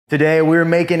Today we're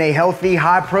making a healthy,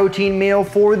 high protein meal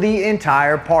for the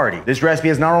entire party. This recipe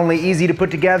is not only easy to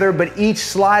put together, but each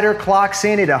slider clocks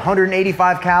in at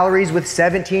 185 calories with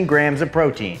 17 grams of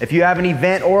protein. If you have an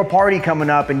event or a party coming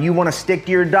up and you want to stick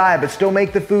to your diet but still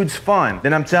make the foods fun,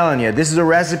 then I'm telling you, this is a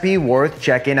recipe worth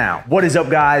checking out. What is up,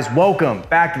 guys? Welcome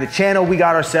back to the channel. We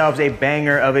got ourselves a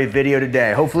banger of a video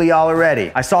today. Hopefully y'all are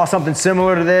ready. I saw something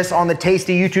similar to this on the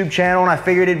Tasty YouTube channel and I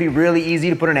figured it'd be really easy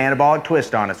to put an anabolic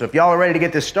twist on it. So if y'all are ready to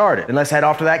get this started, then let's head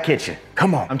off to that kitchen.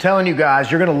 Come on. I'm telling you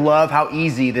guys, you're gonna love how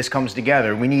easy this comes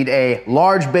together. We need a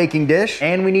large baking dish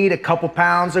and we need a couple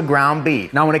pounds of ground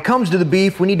beef. Now, when it comes to the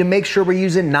beef, we need to make sure we're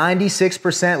using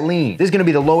 96% lean. This is gonna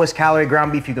be the lowest calorie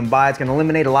ground beef you can buy. It's gonna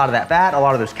eliminate a lot of that fat, a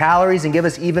lot of those calories, and give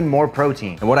us even more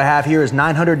protein. And what I have here is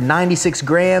 996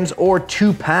 grams or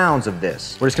 2 pounds of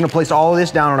this. We're just gonna place all of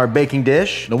this down on our baking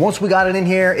dish. Now, once we got it in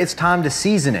here, it's time to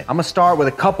season it. I'm gonna start with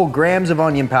a couple grams of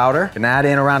onion powder. Gonna add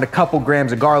in around a couple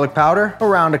grams of garlic powder,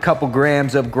 around a couple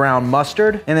grams of ground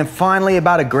mustard, and then finally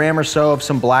about a gram or so of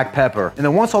some black pepper. And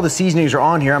then once all the seasonings are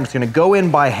on here, I'm just gonna go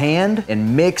in by hand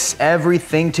and mix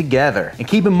everything together. And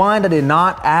keep in mind, I did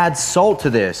not add salt to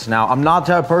this. Now, I'm not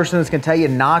the type of person that's gonna tell you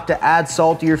not to add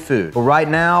salt to your food. But right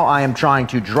now, I am trying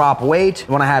to drop weight.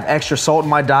 When I have extra salt in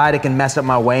my diet, it can mess up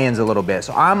my weigh-ins a little bit.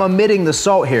 So I'm omitting the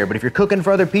salt here, but if you're cooking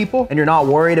for other people and you're not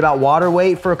worried about water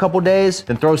weight for a couple days,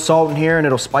 then throw salt in here and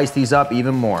it'll spice these up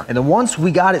even more. And then once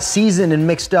we got it seasoned and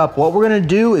mixed up, what we're gonna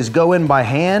do is go in by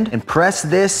hand and press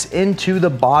this into the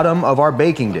bottom of our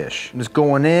baking dish. I'm just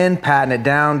going in, patting it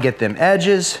down, get them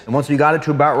edges. And once we got it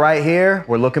to about right here,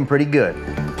 we're looking pretty good.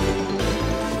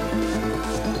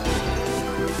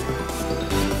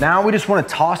 Now we just want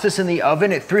to toss this in the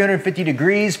oven at 350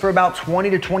 degrees for about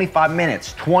 20 to 25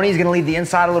 minutes. 20 is going to leave the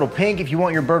inside a little pink. If you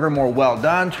want your burger more well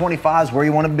done, 25 is where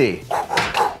you want to be.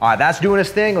 All right, that's doing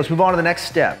its thing. Let's move on to the next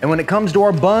step. And when it comes to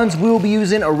our buns, we will be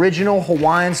using original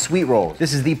Hawaiian sweet rolls.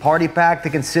 This is the party pack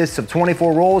that consists of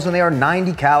 24 rolls and they are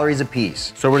 90 calories a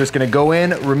piece. So we're just gonna go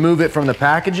in, remove it from the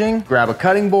packaging, grab a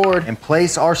cutting board, and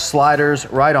place our sliders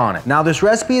right on it. Now this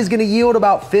recipe is gonna yield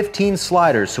about 15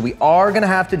 sliders, so we are gonna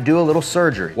have to do a little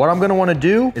surgery. What I'm gonna wanna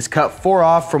do is cut 4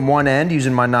 off from one end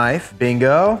using my knife.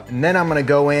 Bingo. And then I'm gonna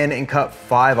go in and cut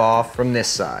 5 off from this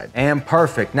side. And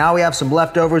perfect. Now we have some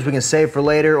leftovers we can save for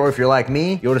later, or if you're like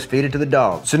me, you'll just feed it to the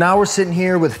dog. So now we're sitting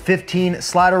here with 15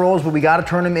 slider rolls, but we gotta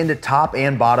turn them into top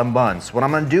and bottom buns. What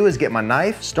I'm gonna do is get my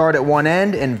knife, start at one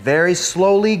end, and very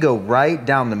slowly go right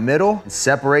down the middle and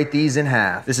separate these in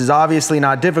half. This is obviously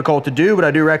not difficult to do, but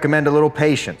I do recommend a little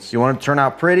patience. You want it to turn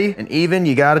out pretty and even,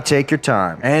 you gotta take your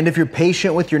time. And if you're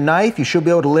patient with your knife, you should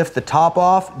be able to lift the top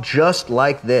off just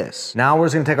like this. Now we're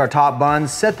just gonna take our top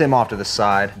buns, set them off to the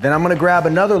side. Then I'm gonna grab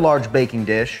another large baking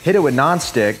dish, hit it with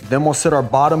nonstick, then we'll set our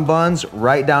bottom buns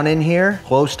right down in here,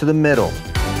 close to the middle.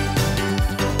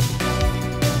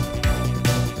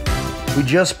 We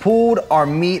just pulled our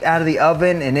meat out of the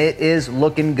oven and it is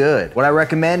looking good. What I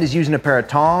recommend is using a pair of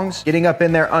tongs, getting up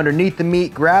in there underneath the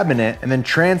meat, grabbing it, and then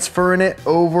transferring it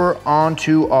over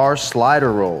onto our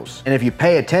slider rolls. And if you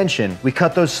pay attention, we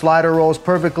cut those slider rolls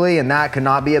perfectly and that could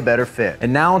not be a better fit.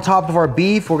 And now on top of our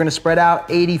beef, we're gonna spread out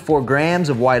 84 grams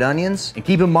of white onions. And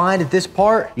keep in mind at this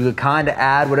part, you could kind of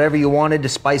add whatever you wanted to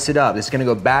spice it up. This is gonna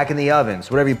go back in the oven.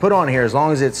 So whatever you put on here, as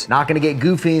long as it's not gonna get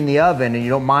goofy in the oven and you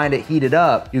don't mind it heated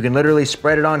up, you can literally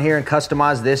spread it on here and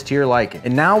customize this to your liking.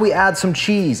 And now we add some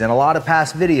cheese. In a lot of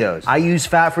past videos, I use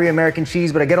fat-free American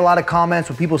cheese, but I get a lot of comments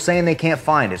with people saying they can't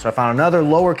find it. So I found another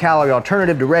lower calorie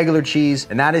alternative to regular cheese,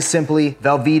 and that is simply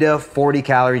Velveeta 40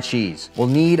 calorie cheese. We'll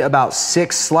need about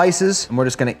 6 slices, and we're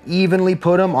just gonna evenly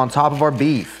put them on top of our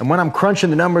beef. And when I'm crunching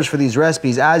the numbers for these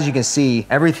recipes, as you can see,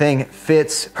 everything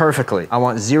fits perfectly. I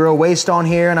want 0 waste on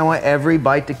here, and I want every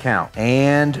bite to count.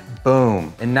 And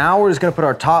boom. And now we're just gonna put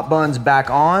our top buns back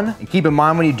on, and keep in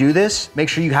mind when you do this, make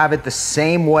sure you have it the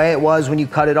same way it was when you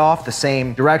cut it off, the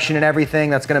same direction and everything.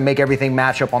 That's gonna make everything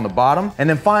match up on the bottom. And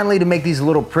then finally, to make these a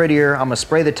little prettier, I'm gonna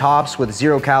spray the tops with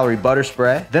 0 calorie butter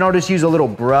spray. Then I'll just use a little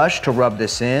brush to rub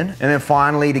this in. And then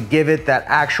finally, to give it that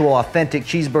actual authentic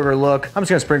cheeseburger look, I'm just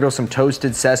gonna sprinkle some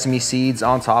toasted sesame seeds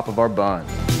on top of our bun.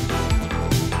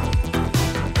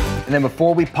 And then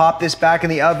before we pop this back in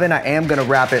the oven, I am gonna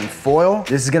wrap it in foil.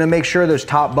 This is gonna make sure those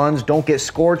top buns don't get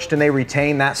scorched and they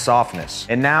retain that softness.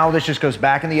 And now this just goes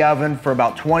back in the oven for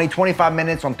about 20, 25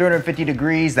 minutes on 350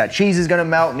 degrees. That cheese is gonna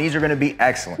melt and these are gonna be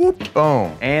excellent. Whoop.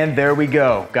 Boom. And there we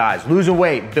go. Guys, losing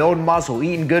weight, building muscle,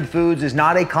 eating good foods is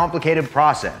not a complicated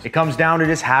process. It comes down to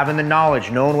just having the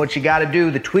knowledge, knowing what you gotta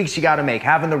do, the tweaks you gotta make,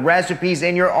 having the recipes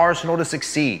in your arsenal to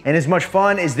succeed. And as much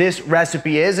fun as this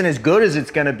recipe is and as good as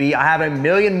it's gonna be, I have a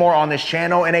million more on this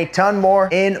channel, and a ton more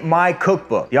in my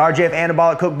cookbook. The RJF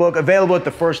Anabolic Cookbook, available at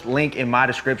the first link in my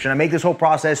description. I make this whole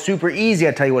process super easy.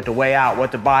 I tell you what to weigh out,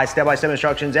 what to buy, step-by-step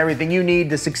instructions, everything you need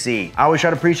to succeed. I always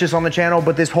try to preach this on the channel,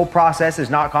 but this whole process is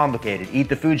not complicated. Eat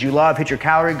the foods you love, hit your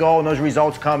calorie goal, and those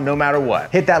results come no matter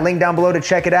what. Hit that link down below to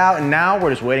check it out, and now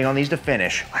we're just waiting on these to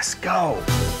finish. Let's go.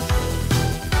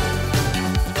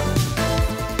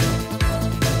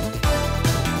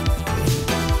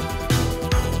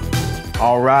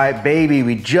 All right, baby,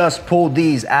 we just pulled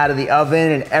these out of the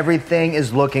oven and everything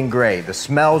is looking great. The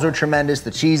smells are tremendous, the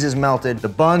cheese is melted, the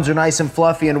buns are nice and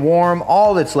fluffy and warm.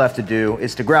 All that's left to do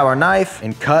is to grab our knife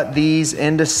and cut these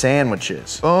into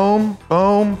sandwiches. Boom,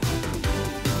 boom.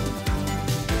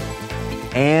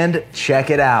 And check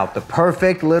it out, the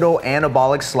perfect little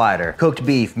anabolic slider. Cooked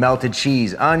beef, melted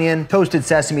cheese, onion, toasted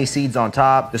sesame seeds on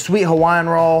top, the sweet Hawaiian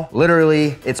roll.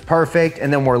 Literally, it's perfect.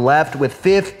 And then we're left with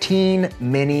 15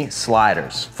 mini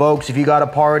sliders. Folks, if you got a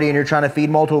party and you're trying to feed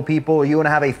multiple people, or you wanna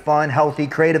have a fun, healthy,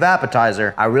 creative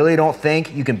appetizer, I really don't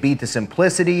think you can beat the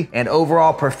simplicity and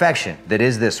overall perfection that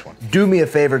is this one. Do me a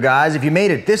favor, guys, if you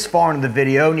made it this far into the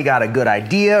video and you got a good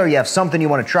idea, or you have something you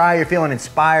wanna try, you're feeling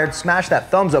inspired, smash that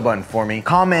thumbs up button for me.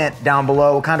 Comment down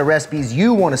below what kind of recipes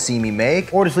you want to see me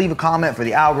make, or just leave a comment for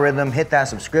the algorithm. Hit that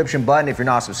subscription button if you're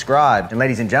not subscribed. And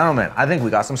ladies and gentlemen, I think we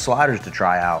got some sliders to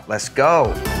try out. Let's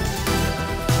go.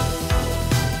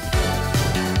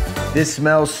 This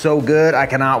smells so good, I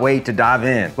cannot wait to dive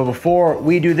in. But before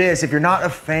we do this, if you're not a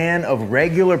fan of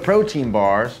regular protein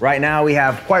bars, right now we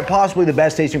have quite possibly the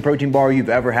best tasting protein bar you've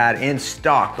ever had in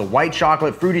stock, the White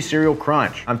Chocolate Fruity Cereal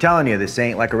Crunch. I'm telling you, this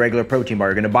ain't like a regular protein bar.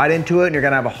 You're gonna bite into it and you're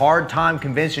gonna have a hard time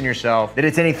convincing yourself that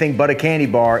it's anything but a candy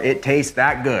bar. It tastes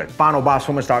that good.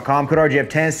 FinalBossFitness.com, code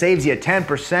RGF10 saves you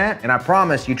 10%, and I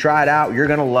promise you try it out, you're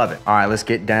gonna love it. All right, let's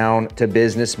get down to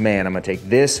business, man. I'm gonna take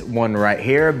this one right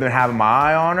here. I've been having my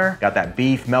eye on her. Got that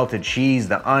beef, melted cheese,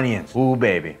 the onions. Ooh,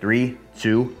 baby. 3,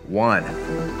 2, 1.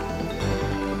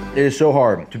 It is so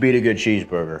hard to beat a good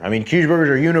cheeseburger. I mean, cheeseburgers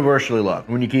are universally loved.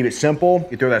 When you keep it simple,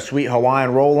 you throw that sweet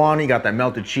Hawaiian roll on, you got that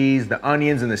melted cheese, the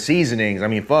onions, and the seasonings. I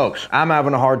mean, folks, I'm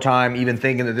having a hard time even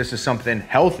thinking that this is something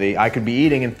healthy I could be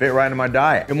eating and fit right into my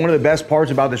diet. And one of the best parts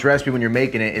about this recipe when you're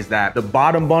making it is that the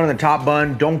bottom bun and the top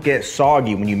bun don't get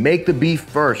soggy. When you make the beef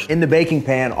first in the baking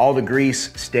pan, all the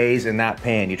grease stays in that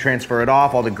pan. You transfer it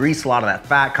off, all the grease, a lot of that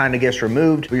fat kind of gets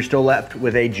removed, but you're still left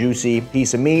with a juicy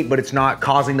piece of meat, but it's not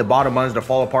causing the bottom buns to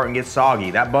fall apart and get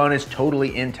soggy. That bun is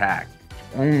totally intact.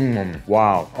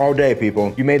 Wow, all day,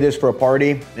 people. You made this for a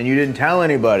party and you didn't tell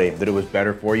anybody that it was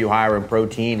better for you, higher in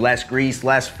protein, less grease,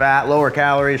 less fat, lower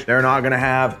calories. They're not gonna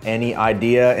have any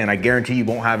idea, and I guarantee you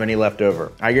won't have any left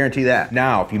over. I guarantee that.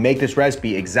 Now, if you make this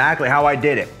recipe exactly how I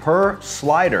did it, per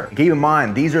slider, and keep in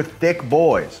mind, these are thick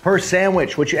boys. Per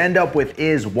sandwich, what you end up with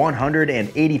is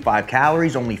 185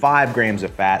 calories, only 5 grams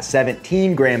of fat,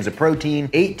 17 grams of protein,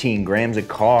 18 grams of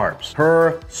carbs.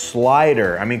 Per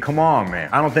slider. I mean, come on, man.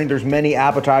 I don't think there's many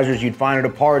appetizers you'd find at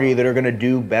a party that are gonna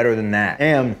do better than that.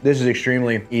 And this is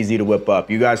extremely easy to whip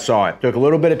up. You guys saw it. Took a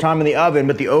little bit of time in the oven,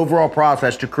 but the overall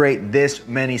process to create this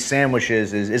many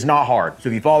sandwiches is not hard. So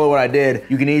if you follow what I did,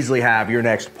 you can easily have your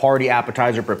next party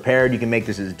appetizer prepared. You can make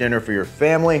this as dinner for your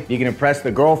family. You can impress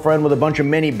the girlfriend with a bunch of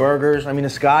mini burgers. I mean, the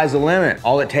sky's the limit.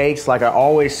 All it takes, like I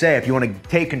always say, if you wanna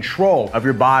take control of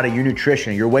your body, your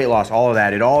nutrition, your weight loss, all of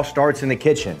that, it all starts in the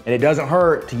kitchen. And it doesn't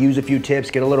hurt to use a few tips,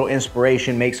 get a little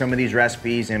inspiration, make some of these recipes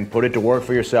and put it to work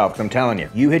for yourself. Because I'm telling you,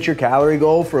 you hit your calorie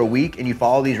goal for a week and you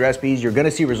follow these recipes, you're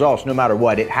gonna see results no matter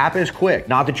what. It happens quick.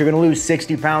 Not that you're gonna lose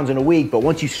 60 pounds in a week, but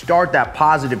once you start that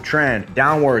positive trend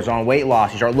downwards on weight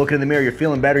loss, you start looking in the mirror, you're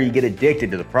feeling better, you get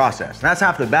addicted to the process. And that's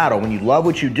half the battle. When you love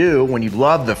what you do, when you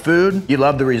love the food, you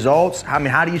love the results, I mean,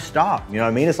 how do you stop? You know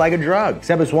what I mean? It's like a drug,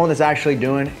 except it's one that's actually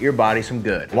doing your body some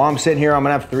good. While I'm sitting here, I'm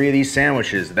gonna have 3 of these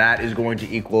sandwiches. That is going to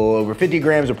equal over 50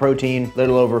 grams of protein,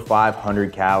 little over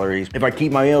 500 calories. If I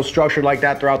keep my meals structured like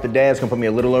that throughout the day, it's gonna put me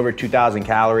a little over 2,000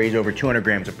 calories, over 200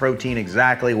 grams of protein,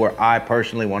 exactly where I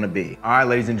personally wanna be. All right,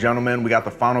 ladies and gentlemen, we got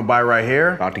the final bite right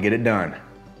here. About to get it done.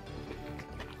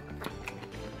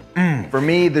 For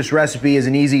me, this recipe is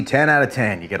an easy 10 out of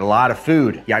 10. You get a lot of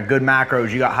food, you got good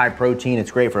macros, you got high protein.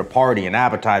 It's great for a party, an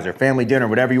appetizer, family dinner,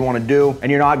 whatever you want to do. And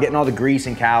you're not getting all the grease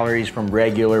and calories from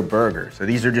regular burgers. So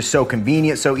these are just so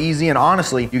convenient, so easy. And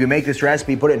honestly, you can make this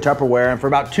recipe, put it in Tupperware, and for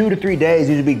about 2 to 3 days,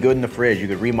 these would be good in the fridge. You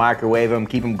could re-microwave them,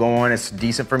 keep them going. It's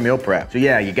decent for meal prep. So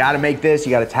yeah, you got to make this.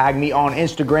 You got to tag me on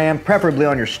Instagram, preferably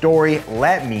on your story.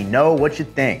 Let me know what you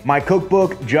think. My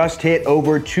cookbook just hit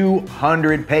over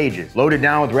 200 pages, loaded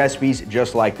down with recipes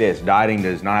just like this. Dieting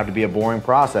does not have to be a boring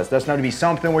process. It doesn't have to be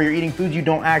something where you're eating foods you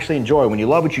don't actually enjoy. When you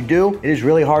love what you do, it is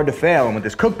really hard to fail. And with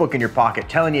this cookbook in your pocket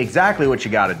telling you exactly what you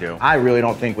gotta do, I really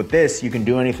don't think with this you can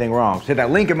do anything wrong. So hit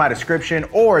that link in my description,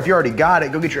 or if you already got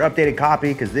it, go get your updated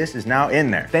copy because this is now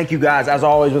in there. Thank you guys, as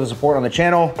always, for the support on the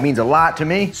channel. It means a lot to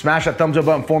me. Smash that thumbs up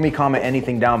button for me, comment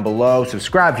anything down below.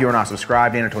 Subscribe if you're not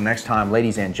subscribed. And until next time,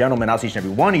 ladies and gentlemen, I'll see each and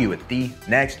every one of you at the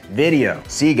next video.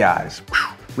 See you guys.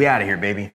 We out of here, baby.